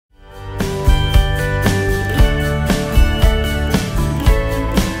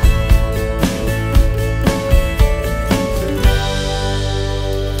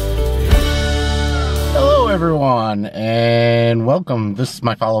everyone, and welcome. This is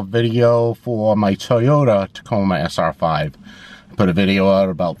my follow-up video for my Toyota Tacoma SR5. I put a video out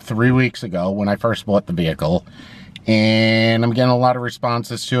about 3 weeks ago when I first bought the vehicle, and I'm getting a lot of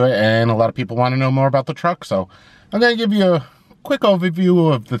responses to it, and a lot of people want to know more about the truck, so I'm going to give you a quick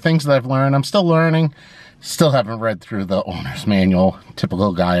overview of the things that I've learned. I'm still learning, still haven't read through the owner's manual.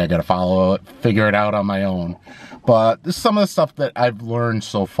 Typical guy, I got to follow it, figure it out on my own. But this is some of the stuff that I've learned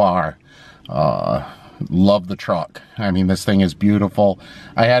so far. Love the truck. I mean, this thing is beautiful.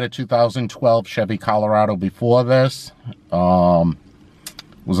 I had a 2012 Chevy Colorado before this. It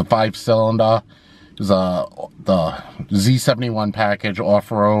was a 5-cylinder. It was the Z71 package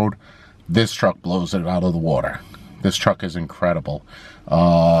off-road. This truck blows it out of the water. This truck is incredible.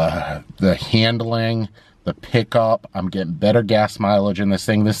 The handling, the pickup, I'm getting better gas mileage in this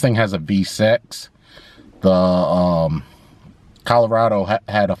thing. This thing has a V6. The Colorado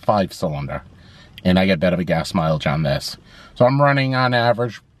had a 5-cylinder, and I get better gas mileage on this. So I'm running on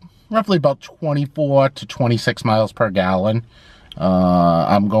average roughly about 24 to 26 miles per gallon.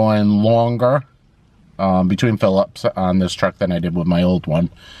 I'm going longer between fill-ups on this truck than I did with my old one.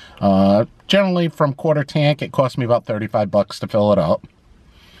 Generally from quarter tank, it cost me about 35 bucks to fill it up,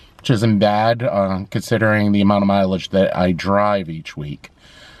 which isn't bad considering the amount of mileage that I drive each week.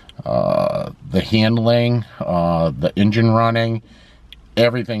 The handling, the engine running,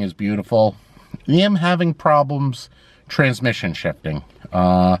 everything is beautiful. I am having problems transmission shifting.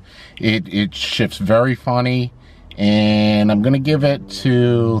 It shifts very funny, and I'm going to give it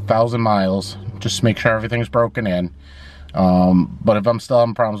to 1,000 miles just to make sure everything's broken in. But if I'm still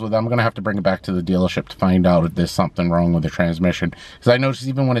having problems with it, I'm going to have to bring it back to the dealership to find out if there's something wrong with the transmission. Because I notice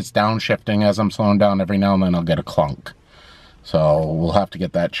even when it's downshifting, as I'm slowing down, every now and then I'll get a clunk. So we'll have to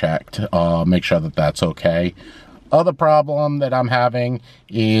get that checked, make sure that that's okay. Other problem that I'm having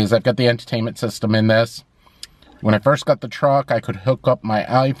is I've got the entertainment system in this. When I first got the truck, I could hook up my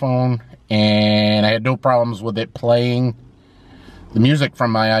iPhone, and I had no problems with it playing the music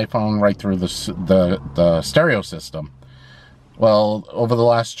from my iPhone right through the stereo system. Well, over the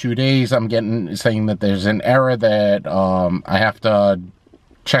last 2 days, I'm saying that there's an error that I have to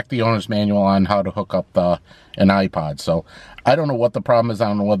check the owner's manual on how to hook up an iPod. So I don't know what the problem is. I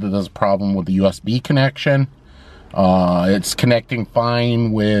don't know whether there's a problem with the USB connection. It's connecting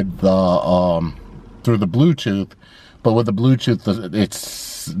fine with the through the Bluetooth, but with the Bluetooth,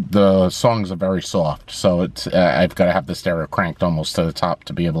 the songs are very soft. So I've got to have the stereo cranked almost to the top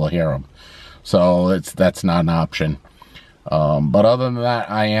to be able to hear them. So that's not an option. But other than that,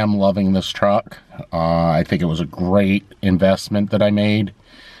 I am loving this truck. I think it was a great investment that I made.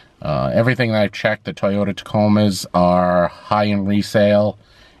 Everything that I've checked, the Toyota Tacomas are high in resale,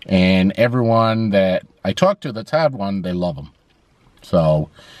 and everyone that I talked to that's had one, they love them. So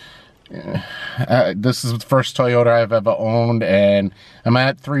this is the first Toyota I've ever owned, and I'm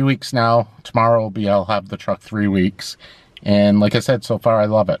at 3 weeks now. Tomorrow I'll have the truck 3 weeks, and like I said, so far I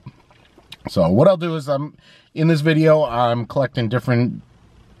love it. So what I'll do is in this video, I'm collecting different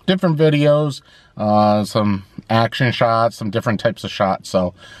videos, some action shots, some different types of shots.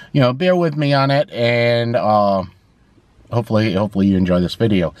 So, you know, bear with me on it, and hopefully you enjoy this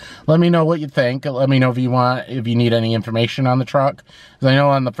video. Let me know what you think. Let me know if you need any information on the truck. Because I know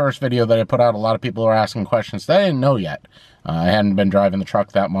on the first video that I put out, a lot of people were asking questions that I didn't know yet. I hadn't been driving the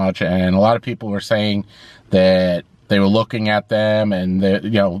truck that much, and a lot of people were saying that they were looking at them, and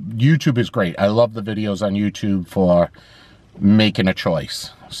you know, YouTube is great. I love the videos on YouTube for making a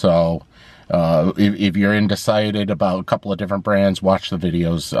choice. So if you're undecided about a couple of different brands, watch the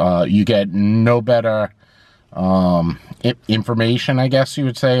videos. You get no better information, I guess you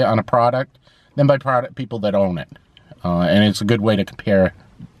would say, on a product than by people that own it. And it's a good way to compare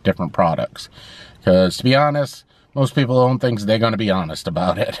different products. Because to be honest, most people own things, they're going to be honest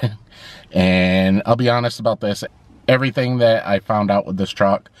about it. And I'll be honest about this. Everything that I found out with this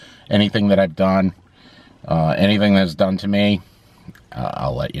truck, anything that I've done, anything that's done to me,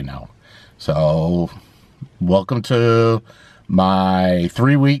 I'll let you know. So, welcome to my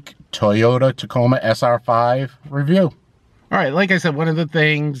 3-week Toyota Tacoma SR5 review. All right, like I said, one of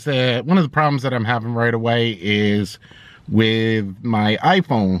the problems that I'm having right away is with my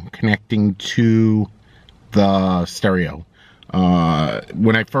iPhone connecting to the stereo.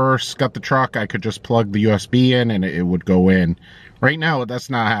 When I first got the truck, I could just plug the USB in and it would go in. Right now, that's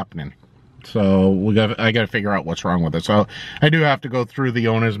not happening. So I got to figure out what's wrong with it. So I do have to go through the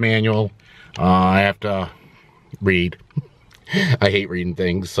owner's manual. I have to read. I hate reading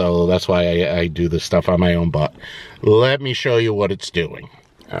things, so that's why I do this stuff on my own. But let me show you what it's doing.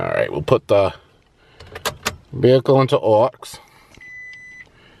 All right, we'll put the vehicle into aux.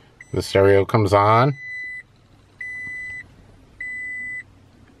 The stereo comes on.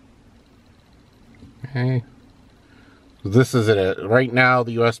 Okay. This is it. Right now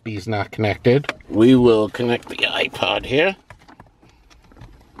the USB is not connected. We will connect the iPod here.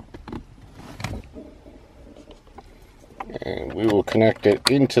 And we will connect it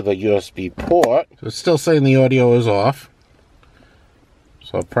into the USB port. So it's still saying the audio is off.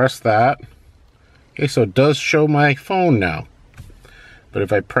 So I'll press that. Okay, so it does show my phone now. But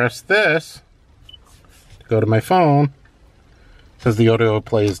if I press this to go to my phone, it says the audio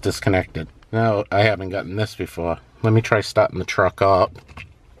play is disconnected. Now, I haven't gotten this before. Let me try starting the truck up.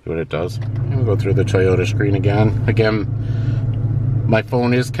 See what it does. We'll go through the Toyota screen again. Again, my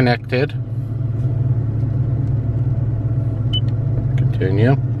phone is connected.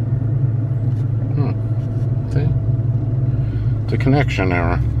 Continue. See? It's a connection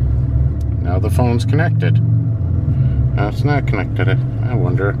error. Now the phone's connected. Now it's not connected. I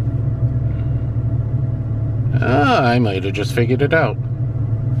wonder. I might have just figured it out.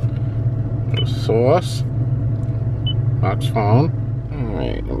 Source. Box phone.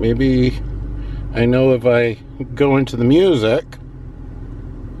 Alright, maybe I know if I go into the music,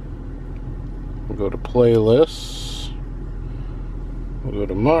 we'll go to playlists, we'll go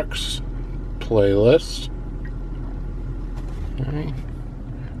to Mark's playlist. Alright.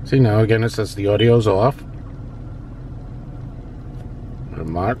 See, now again it says the audio's off. Go to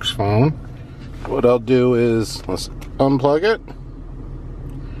Mark's phone. What I'll do is, let's unplug it.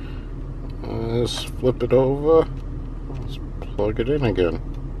 Let's flip it over. Let's plug it in again.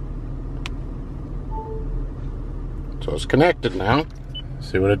 So it's connected now.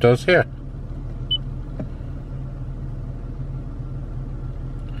 See what it does here.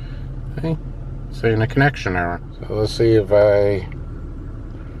 Okay. Saying a connection error. So let's see if I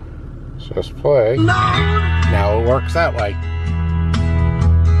just play. Now it works that way.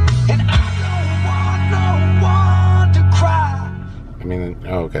 I mean,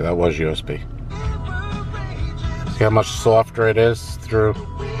 oh, okay, that was USB. See how much softer it is through.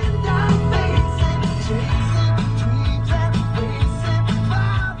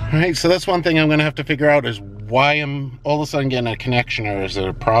 Alright, so that's one thing I'm going to have to figure out is why I'm all of a sudden getting a connection error. Is it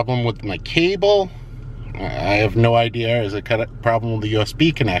a problem with my cable? I have no idea. Is it a problem with the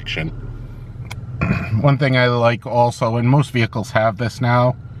USB connection? One thing I like also, and most vehicles have this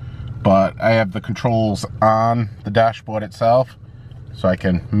now, but I have the controls on the dashboard itself. So I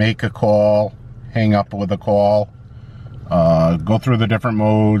can make a call, hang up with a call, go through the different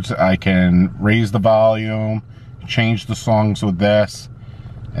modes. I can raise the volume, change the songs with this,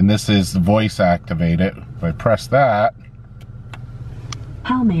 and this is the voice activated. If I press that.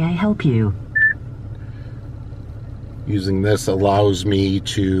 How may I help you? Using this allows me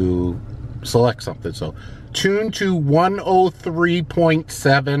to select something. So tune to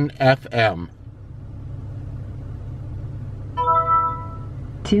 103.7 FM.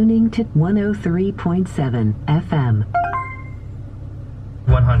 Tuning to 103.7 FM.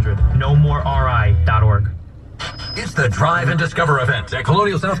 100. NoMoreRI.org. It's the Drive and Discover event at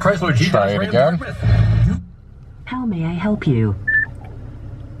Colonial South Chrysler Jeep. Try it again. How may I help you?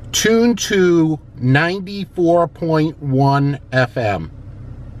 Tune to 94.1 FM.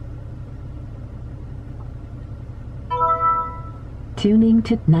 Tuning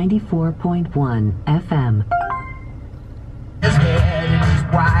to 94.1 FM.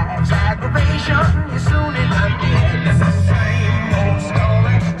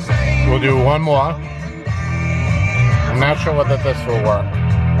 We'll do one more. I'm not sure whether this will work.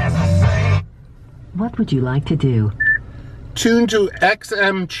 What would you like to do? Tune to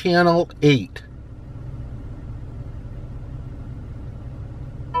XM channel 8.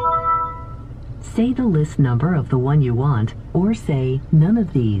 Say the list number of the one you want, or say none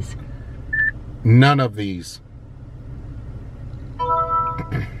of these. None of these.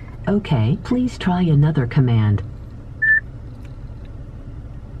 Okay, please try another command.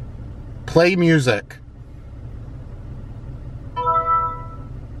 Play music.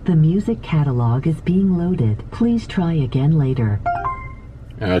 The music catalog is being loaded. Please try again later.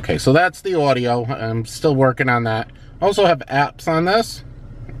 Okay, so that's the audio. I'm still working on that. I also have apps on this.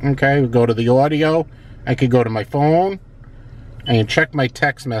 Okay, we go to the audio. I could go to my phone. I can check my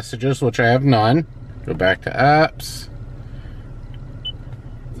text messages, which I have none. Go back to apps.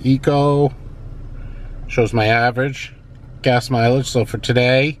 Eco. Shows my average gas mileage. So for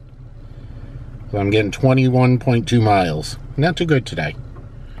today, I'm getting 21.2 miles. Not too good today.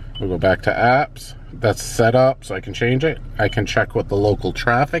 We'll go back to apps. That's set up so I can change it. I can check what the local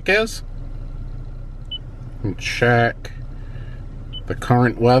traffic is. And check the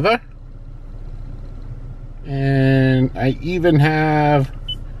current weather. And I even have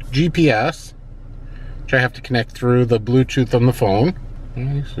GPS, which I have to connect through the Bluetooth on the phone.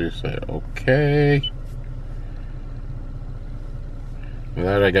 Okay, so you say okay.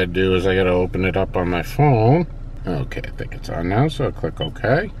 That I gotta do is I gotta open it up on my phone. Okay, I think it's on now, so I'll click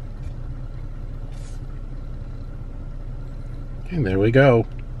OK. And there we go.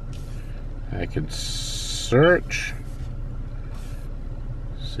 I can search.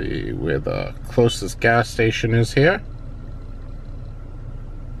 See where the closest gas station is here.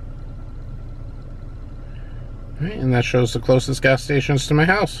 Right, and that shows the closest gas stations to my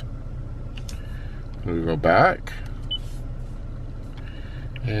house. We go back.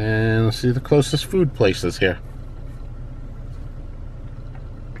 And let's see the closest food places here.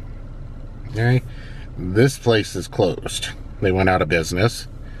 Okay, this place is closed. They went out of business.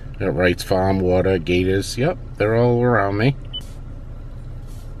 At Wright's Farm, Water, Gators, yep, they're all around me.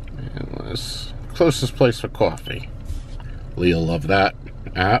 And this closest place for coffee. Leigh will love that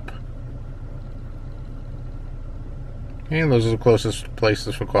app. And those are the closest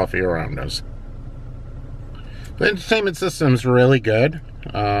places for coffee around us. The entertainment system's really good.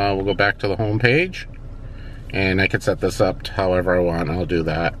 We'll go back to the home page. And I can set this up however I want. I'll do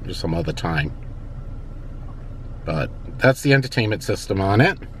that just some other time. But that's the entertainment system on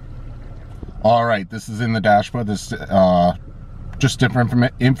it. Alright, this is in the dashboard. This just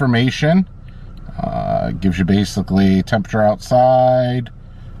different information. Gives you basically temperature outside,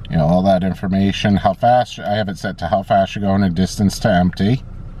 you know, all that information. How fast, I have it set to how fast you're going, a distance to empty.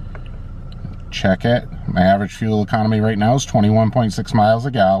 Check it. My average fuel economy right now is 21.6 miles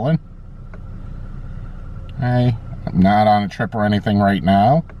a gallon. Okay, I'm not on a trip or anything right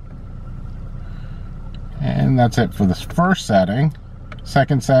now. And that's it for this first setting.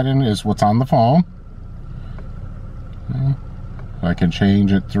 Second setting is what's on the phone. Okay, so I can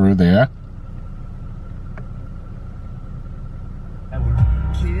change it through there.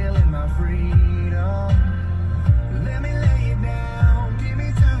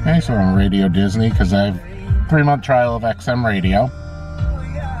 Okay, so I'm on Radio Disney because I have 3-month trial of XM radio.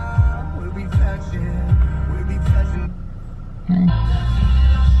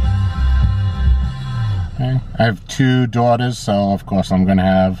 Okay. I have 2 daughters, so of course I'm gonna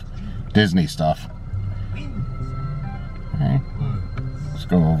have Disney stuff. Okay. Let's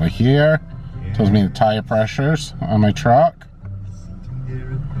go over here. Tells me the tire pressures on my truck.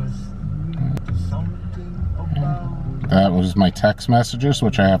 That was my text messages,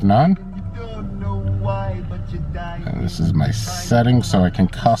 which I have none. And this is my settings, so I can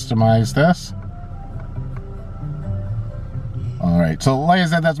customize this. Alright, so like I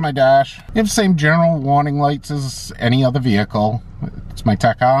said, that's my dash. You have the same general warning lights as any other vehicle. It's my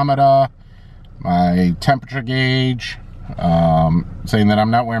tachometer, my temperature gauge, saying that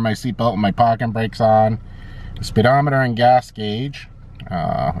I'm not wearing my seatbelt and my parking brakes on, the speedometer and gas gauge,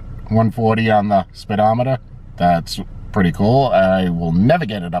 140 on the speedometer. That's pretty cool. I will never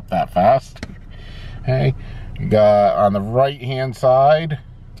get it up that fast. Okay, you got on the right hand side,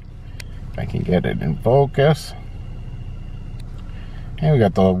 if I can get it in focus. Okay, we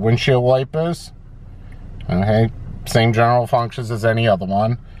got the windshield wipers. Okay, same general functions as any other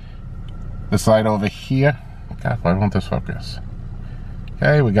one. This light over here. God, why won't this focus?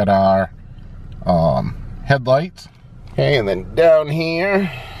 Okay, we got our headlights. Okay, and then down here,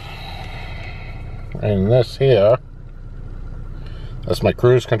 and this here, that's my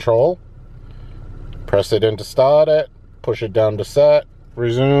cruise control. Press it in to start it, push it down to set,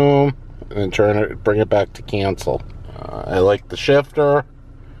 resume, and then turn it, bring it back to cancel. I like the shifter.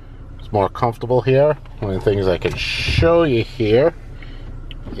 It's more comfortable here. One of the things I can show you here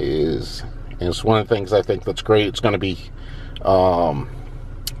is, and it's one of the things I think that's great, it's going to be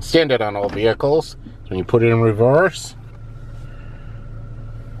standard on all vehicles. So when you put it in reverse,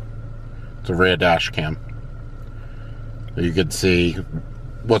 it's a rear dash cam. So you can see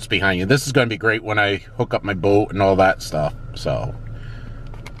what's behind you. This is going to be great when I hook up my boat and all that stuff. So,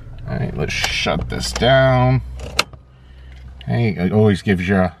 alright, let's shut this down. Hey, it always gives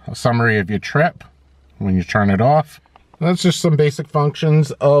you a summary of your trip when you turn it off. That's just some basic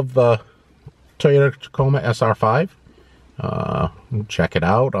functions of the Toyota Tacoma SR5. Check it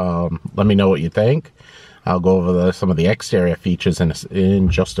out. Let me know what you think. I'll go over some of the exterior features in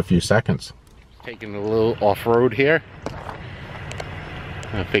just a few seconds. Taking a little off-road here.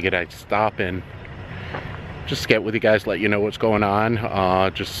 I figured I'd stop and just get with you guys, let you know what's going on,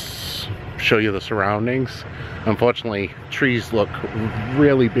 just show you the surroundings. Unfortunately, trees look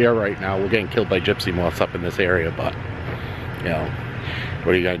really bare right now. We're getting killed by gypsy moths up in this area, but you know,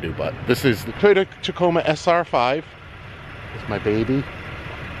 what are you gonna do? But this is the Toyota Tacoma SR5. It's my baby.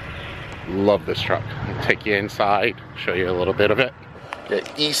 Love this truck. I'll take you inside, show you a little bit of it. The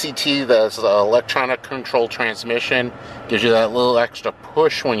ECT, that's the electronic control transmission, gives you that little extra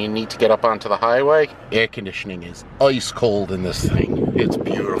push when you need to get up onto the highway. Air conditioning is ice cold in this thing. It's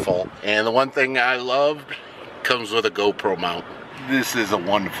beautiful. And the one thing I loved, comes with a GoPro mount. This is a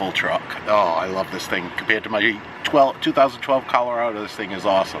wonderful truck. Oh, I love this thing. Compared to my 2012 Colorado, this thing is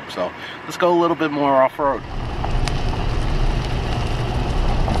awesome. So let's go a little bit more off-road.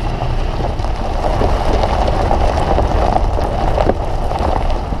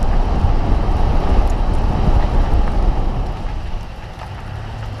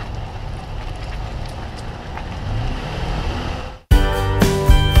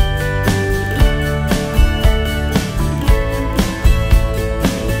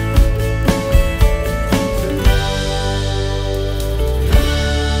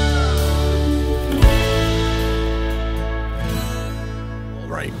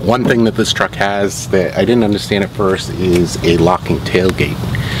 One thing that this truck has that I didn't understand at first is a locking tailgate.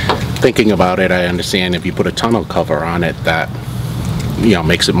 Thinking about it, I understand if you put a tonneau cover on it, that, you know,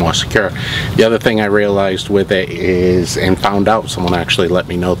 makes it more secure. The other thing I realized with it is, and found out, someone actually let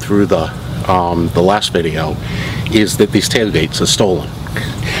me know through the last video, is that these tailgates are stolen.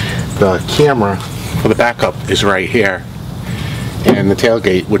 The camera for the backup is right here, and the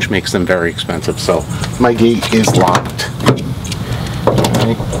tailgate, which makes them very expensive. So my gate is locked.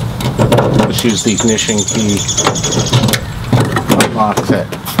 Right. Let's use the ignition key, unlocks it,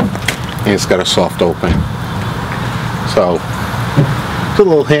 and it's got a soft open. So, it's a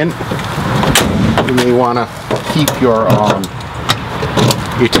little hint. You may want to keep your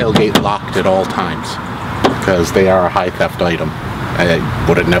tailgate locked at all times, because they are a high theft item. I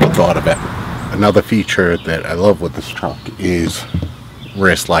would have never thought of it. Another feature that I love with this truck is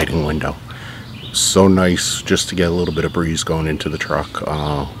rear sliding window. So nice just to get a little bit of breeze going into the truck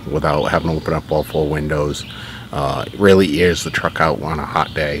without having to open up all four windows. It really airs the truck out on a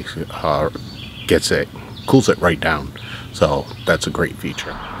hot day, cools it right down. So that's a great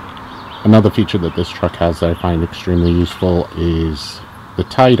feature. Another feature that this truck has that I find extremely useful is the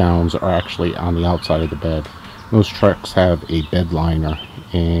tie downs are actually on the outside of the bed. Most trucks have a bed liner,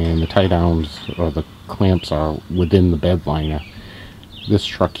 and the tie downs or the clamps are within the bed liner. This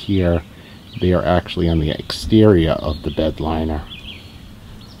truck here, they are actually on the exterior of the bed liner.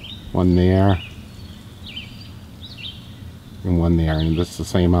 One there and one there, and this is the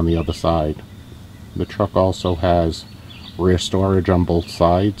same on the other side. The truck also has rear storage on both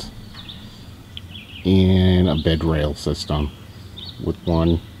sides and a bed rail system with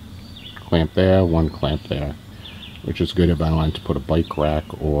one clamp there, one clamp there, which is good if I wanted to put a bike rack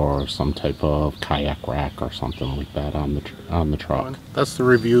or some type of kayak rack or something like that on the truck. That's the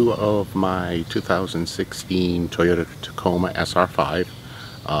review of my 2016 Toyota Tacoma SR5.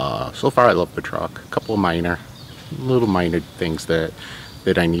 So far I love the truck. A couple of little minor things that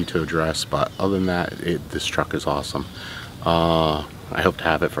I need to address, but other than that, this truck is awesome. I hope to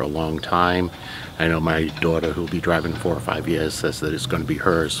have it for a long time. I know my daughter, who will be driving 4 or 5 years, says that it's going to be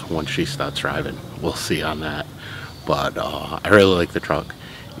hers once she starts driving. We'll see on that. But I really like the truck.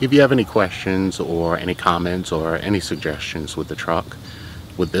 If you have any questions or any comments or any suggestions with the truck,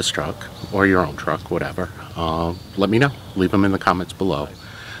 with this truck or your own truck, whatever, let me know. Leave them in the comments below.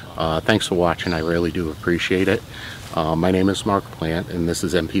 Thanks for watching. I really do appreciate it. My name is Mark Plant, and this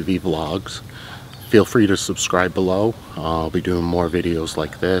is MPV Vlogs. Feel free to subscribe below. I'll be doing more videos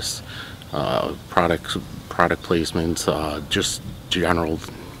like this, product placements, just general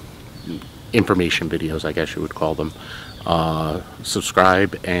information videos, I guess you would call them.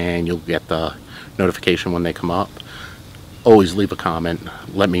 Subscribe and you'll get the notification when they come up. Always leave a comment.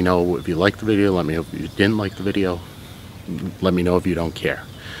 Let me know if you liked the video. Let me know if you didn't like the video. Let me know if you don't care.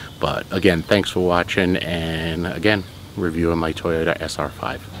 But again, thanks for watching, and again, reviewing my Toyota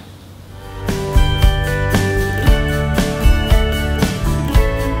SR5.